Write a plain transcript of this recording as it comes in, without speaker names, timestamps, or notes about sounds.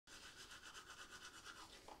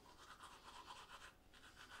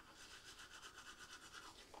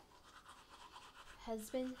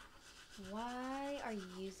Husband, why are you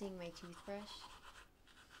using my toothbrush?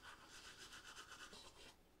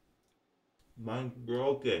 Mine's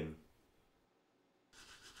broken.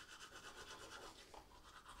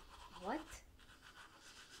 What?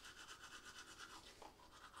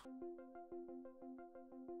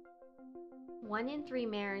 One in 3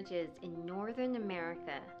 marriages in Northern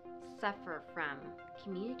America suffer from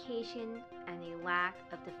communication and a lack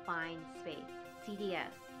of defined space, CDS,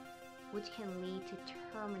 which can lead to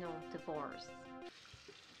terminal divorce.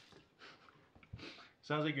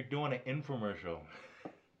 Sounds like you're doing an infomercial.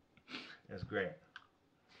 That's great.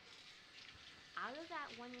 Out of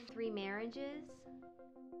that 1 in 3 marriages,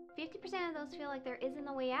 50% of those feel like there isn't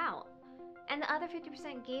a way out. And the other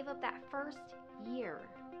 50% gave up that first year.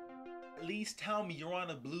 At least tell me you're on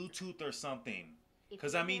a Bluetooth or something.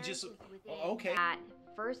 Because If I mean, your just marriage is within okay. that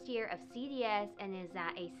first year of CDS and is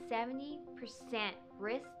at a 70%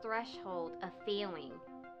 risk threshold of failing,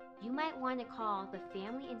 you might want to call the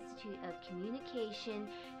Family Institute of Communication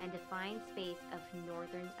and Defined Space of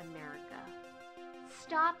Northern America.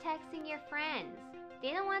 Stop texting your friends.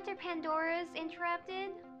 They don't want their Pandoras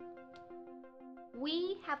interrupted.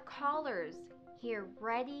 We have callers here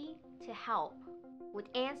ready to help with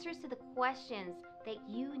answers to the questions that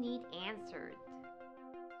you need answered.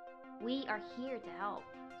 We are here to help.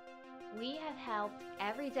 We have helped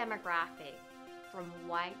every demographic, from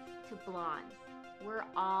white to blondes. We're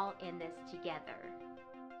all in this together.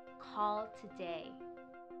 Call today.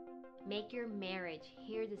 Make your marriage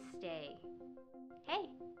here to stay. Hey,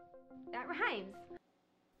 that rhymes.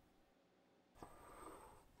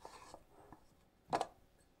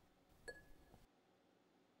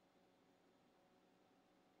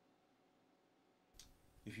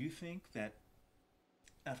 If you think that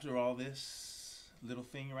after all this little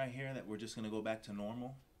thing right here that we're just going to go back to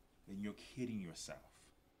normal, then you're kidding yourself.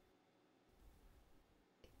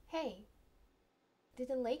 Hey, did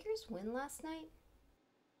the Lakers win last night?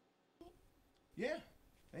 Yeah,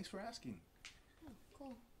 thanks for asking. Oh,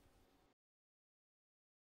 cool.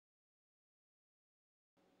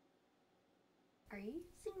 Are you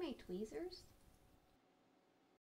using my tweezers?